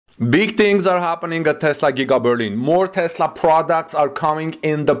Big things are happening at Tesla Giga Berlin. More Tesla products are coming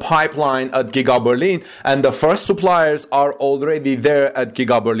in the pipeline at Giga Berlin, and the first suppliers are already there at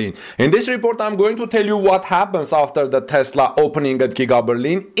Giga Berlin. In this report, I'm going to tell you what happens after the Tesla opening at Giga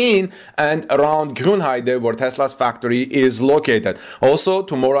Berlin in and around Grunheide, where Tesla's factory is located. Also,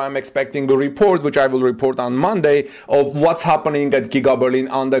 tomorrow I'm expecting a report, which I will report on Monday, of what's happening at Giga Berlin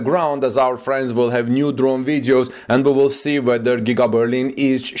on the ground, as our friends will have new drone videos, and we will see whether Giga Berlin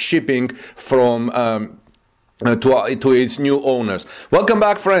is shipping from to its new owners. Welcome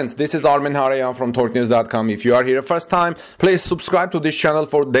back, friends. This is Armin Harayan from TorqueNews.com. If you are here first time, please subscribe to this channel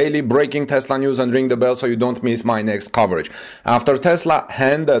for daily breaking Tesla news and ring the bell so you don't miss my next coverage. After Tesla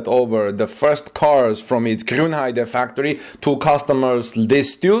handed over the first cars from its Grünheide factory to customers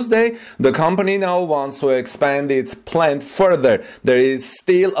this Tuesday, the company now wants to expand its plant further. There is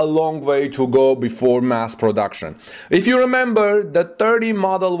still a long way to go before mass production. If you remember, the 30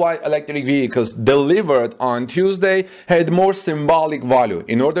 Model Y electric vehicles delivered on Tuesday had more symbolic value.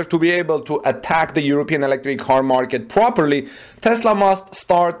 In order to be able to attack the European electric car market properly, Tesla must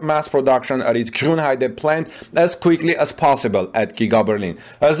start mass production at its Grünheide plant as quickly as possible at Giga Berlin.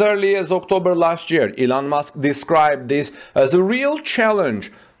 As early as October last year, Elon Musk described this as a real challenge.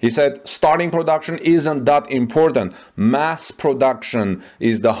 He said, starting production isn't that important. Mass production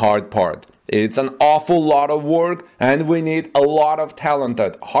is the hard part. It's an awful lot of work, and we need a lot of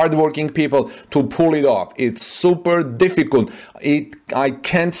talented, hardworking people to pull it off. It's super difficult. I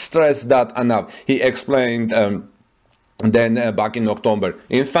can't stress that enough, he explained back in October.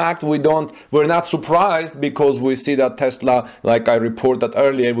 In fact, we're not surprised, because we see that Tesla, like I reported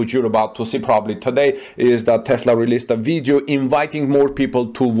earlier, which you're about to see probably today, is that Tesla released a video inviting more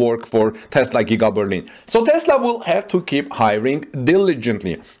people to work for Tesla Giga Berlin. So Tesla will have to keep hiring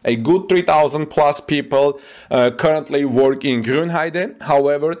diligently. A good 3,000 plus people currently work in Grünheide.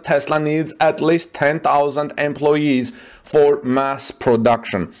 However, Tesla needs at least 10,000 employees for mass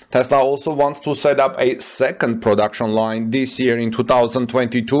production. Tesla also wants to set up a second production line this year in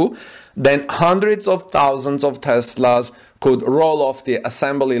 2022. Then hundreds of thousands of Teslas could roll off the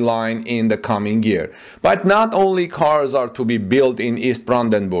assembly line in the coming year. But not only cars are to be built in East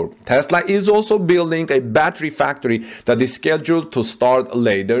Brandenburg. Tesla is also building a battery factory that is scheduled to start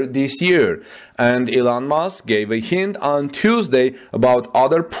later this year. And Elon Musk gave a hint on Tuesday about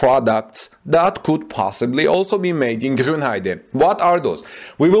other products that could possibly also be made in Grünheide. What are those?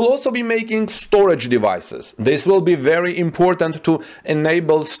 We will also be making storage devices. This will be very important to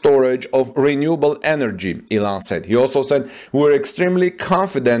enable storage of renewable energy, Elon said. He also said, we're extremely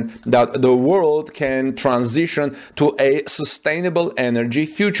confident that the world can transition to a sustainable energy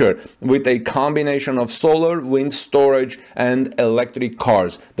future with a combination of solar, wind storage, and electric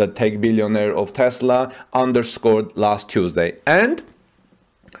cars, the tech billionaire of Tesla underscored last Tuesday. And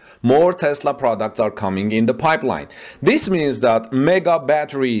more Tesla products are coming in the pipeline. This means that mega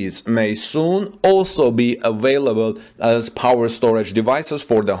batteries may soon also be available as power storage devices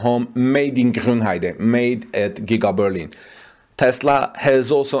for the home, made in Grünheide, made at Giga Berlin. Tesla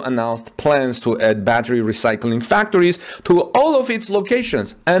has also announced plans to add battery recycling factories to all of its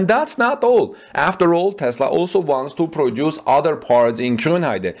locations. And that's not all. After all, Tesla also wants to produce other parts in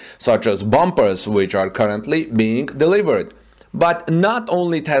Grünheide, such as bumpers, which are currently being delivered. But not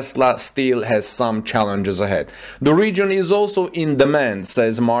only Tesla still has some challenges ahead. The region is also in demand,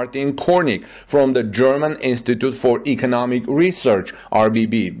 says Martin Kornick from the German Institute for Economic Research,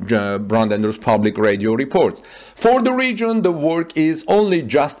 RBB, Brandenburg's Public Radio reports. For the region, the work is only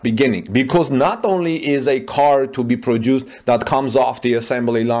just beginning, because not only is a car to be produced that comes off the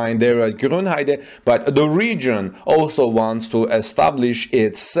assembly line there at Grünheide, but the region also wants to establish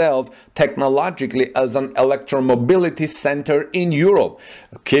itself technologically as an electromobility center in Europe.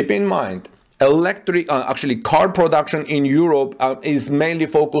 Keep in mind, car production in Europe is mainly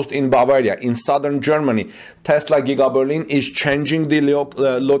focused in Bavaria, in southern Germany. Tesla Giga Berlin is changing the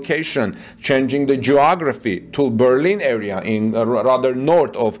location, changing the geography to Berlin area in rather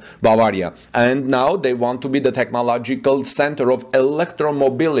north of Bavaria. And now they want to be the technological center of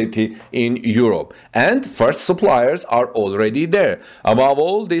electromobility in Europe. And first suppliers are already there. Above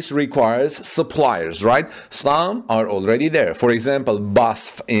all, this requires suppliers, right? Some are already there. For example,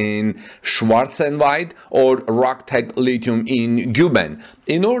 BASF in Schwarzenwald or Rocktech Lithium in Guben.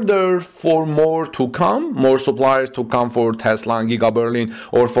 In order for more suppliers to come for Tesla and Giga Berlin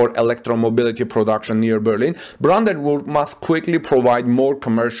or for electromobility production near Berlin, Brandenburg must quickly provide more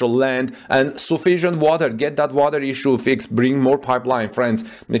commercial land and sufficient water. Get that water issue fixed. Bring more pipeline,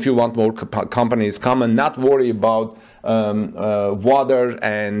 friends. If you want more companies, come and not worry about water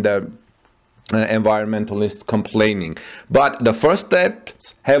and environmentalists complaining. But the first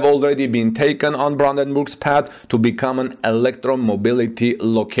steps have already been taken on Brandenburg's path to become an electromobility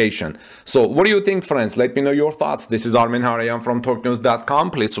location. So what do you think, friends? Let me know your thoughts. This is Armin Harayan from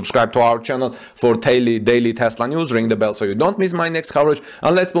TalkNews.com. Please subscribe to our channel for daily Tesla news. Ring the bell so you don't miss my next coverage.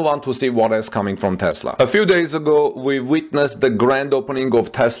 And let's move on to see what is coming from Tesla. A few days ago, we witnessed the grand opening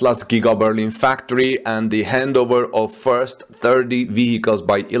of Tesla's Giga Berlin factory and the handover of first 30 vehicles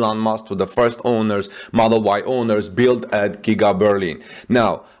by Elon Musk to the first owners, Model Y owners, built at Giga Berlin.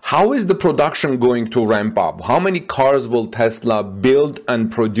 Now, how is the production going to ramp up? How many cars will Tesla build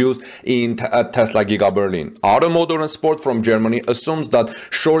and produce at Tesla Giga Berlin? Automotive and Sport from Germany assumes that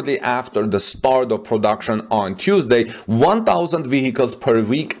shortly after the start of production on Tuesday, 1,000 vehicles per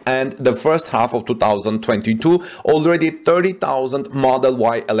week, and the first half of 2022, already 30,000 Model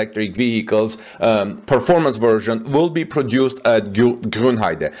Y electric vehicles performance version will be produced at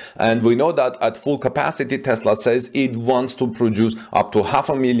Grunheide. And we know that at full capacity, Tesla says it wants to produce up to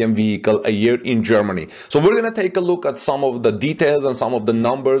 500,000 vehicles a year in Germany. So we're going to take a look at some of the details and some of the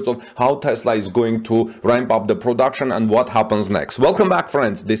numbers of how Tesla is going to ramp up the production and what happens next. Welcome back,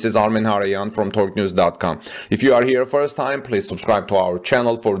 friends. This is Armin Harayan from TalkNews.com. If you are here first time, please subscribe to our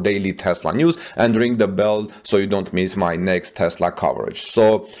channel for daily Tesla news and ring the bell so you don't miss my next Tesla coverage.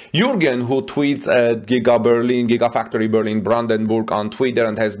 So Jürgen, who tweets at Gigafactory Berlin Brandenburg on Twitter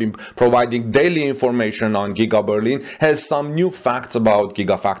and has been providing daily information on Giga Berlin, has some new facts about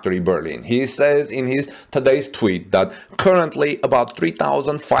Gigafactory Berlin. He says in his today's tweet that currently about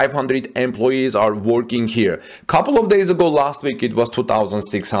 3,500 employees are working here. Couple of days ago, last week, it was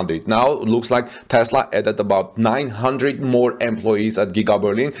 2,600. Now it looks like Tesla added about 900 more employees at Giga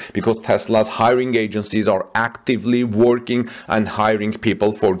Berlin because Tesla's hiring agencies are actively working and hiring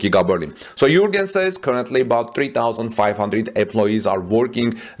people for Giga Berlin. So Jürgen says currently about 3,500 employees are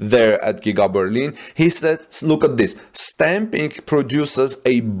working there at Giga Berlin. He says, look at this, stamping produces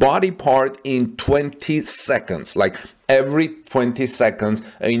a body part in 20 seconds. Like every 20 seconds,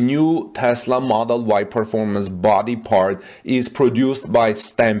 a new Tesla Model Y performance body part is produced by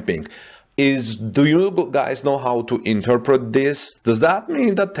stamping. Do you guys know how to interpret this? Does that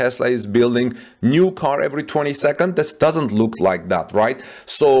mean that Tesla is building new car every 20 seconds? This doesn't look like that, right?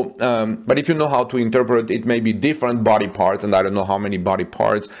 So, but if you know how to interpret it, may be different body parts, and I don't know how many body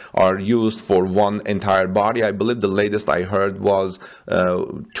parts are used for one entire body. I believe the latest I heard was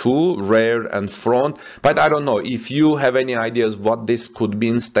 2, rear and front, but I don't know. If you have any ideas what this could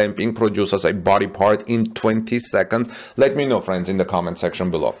be, stamping produces a body part in 20 seconds, let me know, friends, in the comment section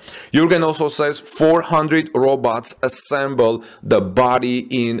below. Jürgen also says 400 robots assemble the body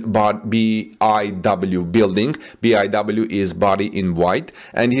in BIW building. BIW is body in white.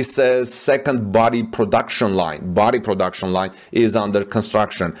 And he says second body production line is under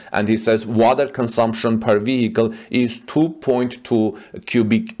construction. And he says water consumption per vehicle is 2.2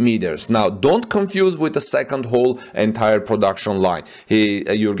 cubic meters. Now, don't confuse with the second whole entire production line.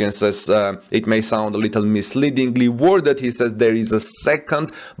 Jürgen says it may sound a little misleadingly worded. He says there is a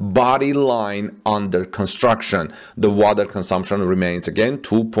second body line under construction. The water consumption remains again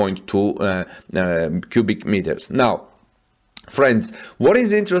 2.2 cubic meters. Now, friends, what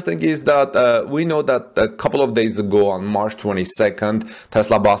is interesting is that we know that a couple of days ago on March 22nd,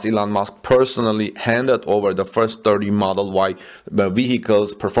 Tesla boss Elon Musk personally handed over the first 30 Model Y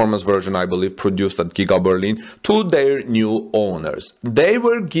vehicles, performance version, I believe, produced at Giga Berlin to their new owners. They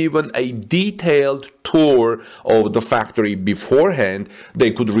were given a detailed tour of the factory beforehand.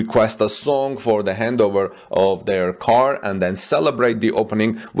 They could request a song for the handover of their car and then celebrate the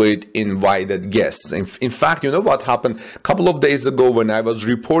opening with invited guests. In fact, you know what happened? A couple of days ago when I was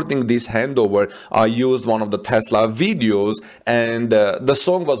reporting this handover, I used one of the Tesla videos, and the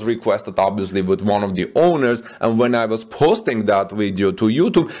song was requested obviously with one of the owners, and when I was posting that video to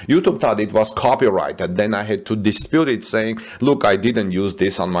YouTube thought it was copyrighted. Then I had to dispute it, saying, look, I didn't use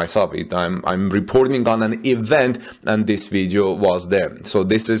this on myself. I'm reporting on an event and this video was there. So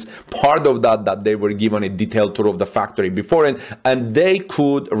this is part of that they were given a detailed tour of the factory beforehand, and they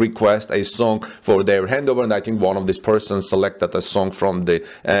could request a song for their handover, and I think one of these persons selected a song from the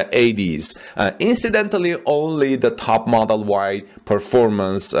 80s. Incidentally, only the top Model Y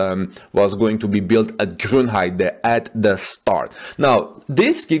performance was going to be built at Grünheide at the start. Now,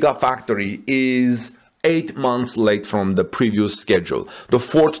 this Gigafactory is 8 months late from the previous schedule. The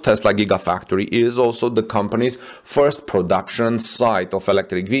fourth Tesla Gigafactory is also the company's first production site of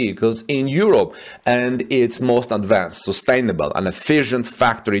electric vehicles in Europe and its most advanced, sustainable and efficient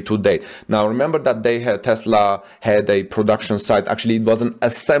factory to date. Now remember that Tesla had a production site, actually it was an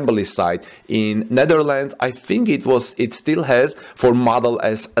assembly site in Netherlands. I think it still has for Model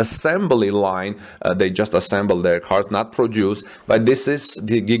S assembly line. They just assemble their cars, not produce, but this is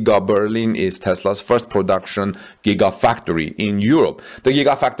the Giga Berlin is Tesla's first production gigafactory in Europe. The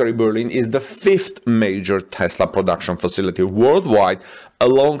Gigafactory Berlin is the fifth major Tesla production facility worldwide,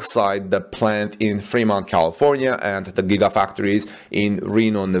 alongside the plant in Fremont, California, and the gigafactories in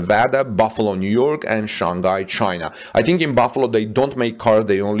Reno, Nevada, Buffalo, New York, and Shanghai, China. I think in Buffalo they don't make cars,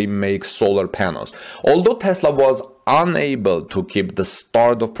 they only make solar panels. Although Tesla was unable to keep the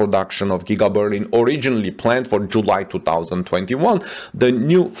start of production of Giga Berlin originally planned for July 2021, the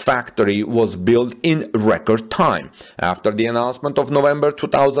new factory was built in record time. After the announcement of November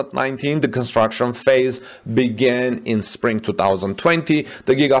 2019, the construction phase began in spring 2020.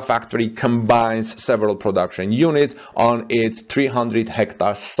 The Gigafactory combines several production units on its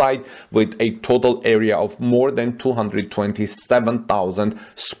 300-hectare site with a total area of more than 227,000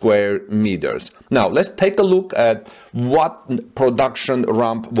 square meters. Now, let's take a look at what production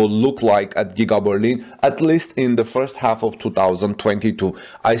ramp will look like at Giga Berlin, at least in the first half of 2022.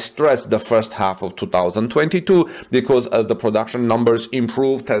 I stress the first half of 2022 because as the production numbers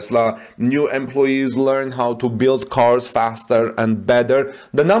improve, Tesla new employees learn how to build cars faster and better,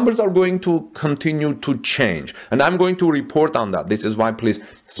 the numbers are going to continue to change. And I'm going to report on that. This is why please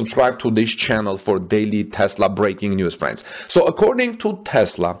subscribe to this channel for daily Tesla breaking news, friends. So according to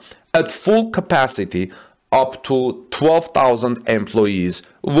Tesla, at full capacity, up to 12,000 employees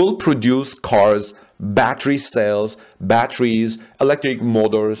will produce cars, battery cells, batteries, electric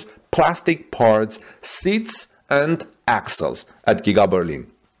motors, plastic parts, seats, and axles at Giga Berlin.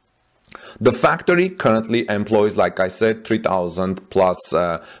 The factory currently employs, like I said, 3,000 plus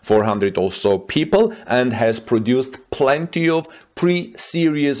 400 or so people and has produced plenty of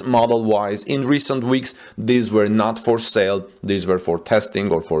pre-series Model Ys. In recent weeks, these were not for sale. These were for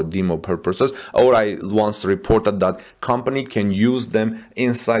testing or for demo purposes. Or I once reported that company can use them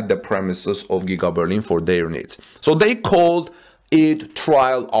inside the premises of Giga Berlin for their needs. So they called it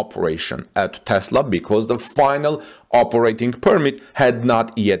trial operation at Tesla because the final operating permit had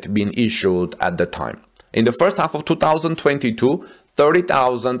not yet been issued at the time. In the first half of 2022,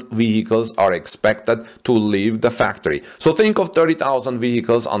 30,000 vehicles are expected to leave the factory. So think of 30,000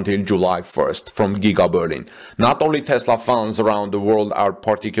 vehicles until July 1st from Giga Berlin. Not only Tesla fans around the world are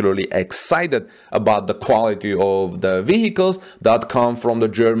particularly excited about the quality of the vehicles that come from the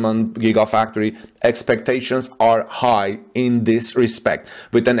German Gigafactory, expectations are high in this respect,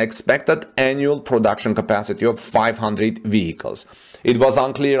 with an expected annual production capacity of 500 vehicles. It was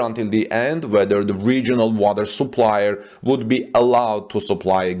unclear until the end whether the regional water supplier would be allowed to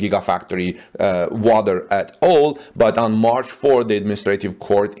supply a gigafactory water at all, but on March 4, the administrative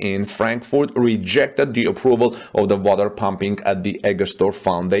court in Frankfurt rejected the approval of the water pumping at the Egersdorf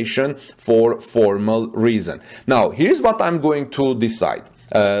Foundation for formal reason. Now, here's what I'm going to decide.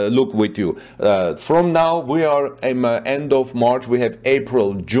 Look with you. From now, we are end of March, we have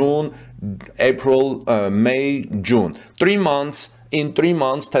April, May, June. 3 months. In 3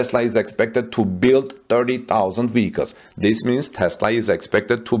 months, Tesla is expected to build 30,000 vehicles. This means Tesla is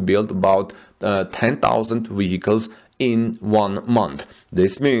expected to build about 10,000 vehicles in 1 month.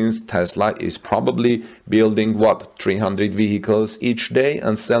 This means Tesla is probably building, 300 vehicles each day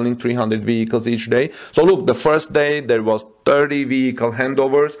and selling 300 vehicles each day. So look, the first day there was 30 vehicle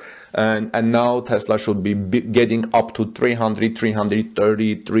handovers, and now Tesla should be getting up to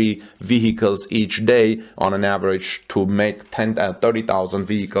 333 vehicles each day on an average to make 30,000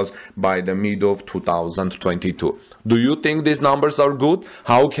 vehicles by the mid of 2022. Do you think these numbers are good?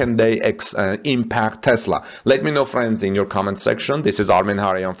 How can they impact Tesla? Let me know, friends, in your comment section. This is Armin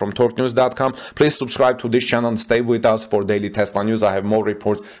Harayan from TorqueNews.com. Please subscribe to this channel and stay with us for daily Tesla news. I have more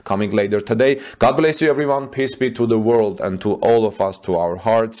reports coming later today. God bless you, everyone. Peace be to the world and to all of us, to our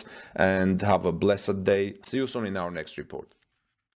hearts, and have a blessed day. See you soon in our next report.